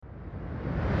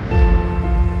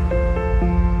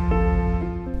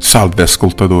Salve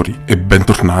ascoltatori e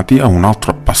bentornati a un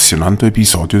altro appassionante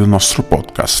episodio del nostro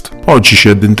podcast. Oggi ci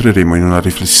addentreremo in una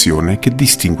riflessione che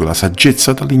distingue la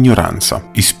saggezza dall'ignoranza,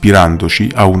 ispirandoci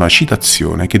a una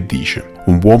citazione che dice: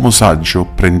 un uomo saggio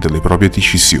prende le proprie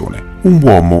decisioni, un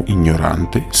uomo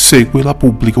ignorante segue la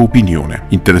pubblica opinione.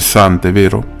 Interessante,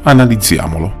 vero?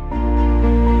 Analizziamolo.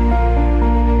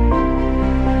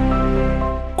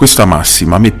 Questa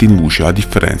massima mette in luce la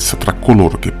differenza tra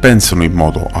coloro che pensano in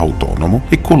modo autonomo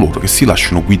e coloro che si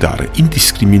lasciano guidare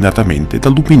indiscriminatamente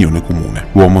dall'opinione comune.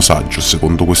 L'uomo saggio,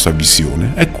 secondo questa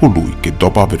visione, è colui che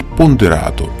dopo aver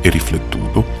ponderato e riflettuto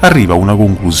arriva a una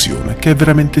conclusione che è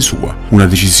veramente sua, una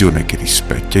decisione che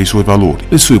rispecchia i suoi valori,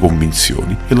 le sue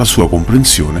convinzioni e la sua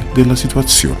comprensione della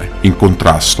situazione. In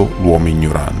contrasto, l'uomo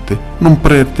ignorante non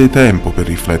perde tempo per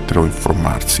riflettere o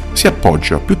informarsi, si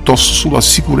appoggia piuttosto sulla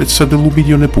sicurezza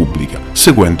dell'opinione pubblica,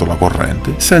 seguendo la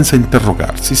corrente senza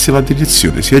interrogarsi se la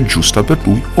direzione sia giusta per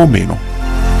lui o meno.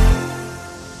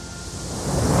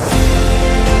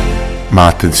 Ma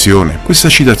attenzione, questa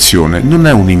citazione non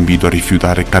è un invito a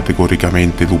rifiutare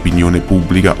categoricamente l'opinione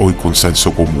pubblica o il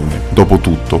consenso comune.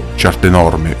 Dopotutto, certe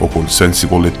norme o consensi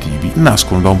collettivi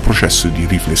nascono da un processo di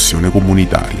riflessione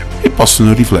comunitaria e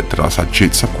possono riflettere la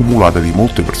saggezza accumulata di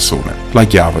molte persone. La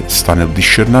chiave sta nel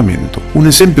discernimento. Un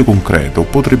esempio concreto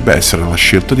potrebbe essere la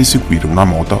scelta di seguire una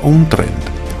moda o un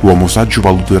trend. L'uomo saggio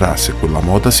valuterà se quella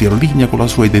moda si allinea con la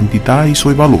sua identità e i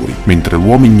suoi valori, mentre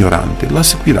l'uomo ignorante la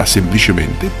seguirà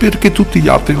semplicemente perché tutti gli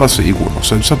altri la seguono,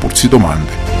 senza porsi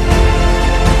domande.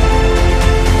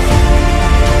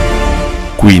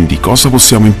 Quindi, cosa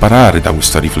possiamo imparare da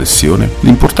questa riflessione?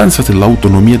 L'importanza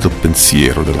dell'autonomia del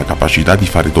pensiero, della capacità di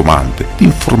fare domande, di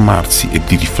informarsi e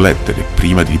di riflettere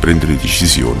prima di prendere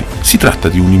decisioni. Si tratta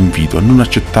di un invito a non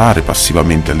accettare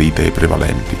passivamente le idee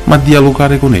prevalenti, ma a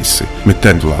dialogare con esse,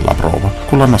 mettendole alla prova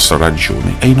con la nostra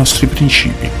ragione e i nostri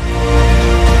principi.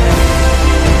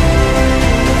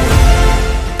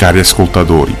 Cari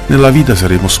ascoltatori, nella vita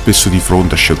saremo spesso di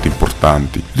fronte a scelte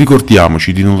importanti.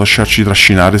 Ricordiamoci di non lasciarci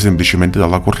trascinare semplicemente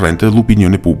dalla corrente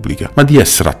dell'opinione pubblica, ma di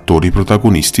essere attori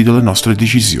protagonisti delle nostre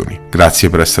decisioni. Grazie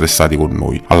per essere stati con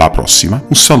noi. Alla prossima,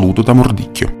 un saluto da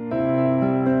Mordicchio.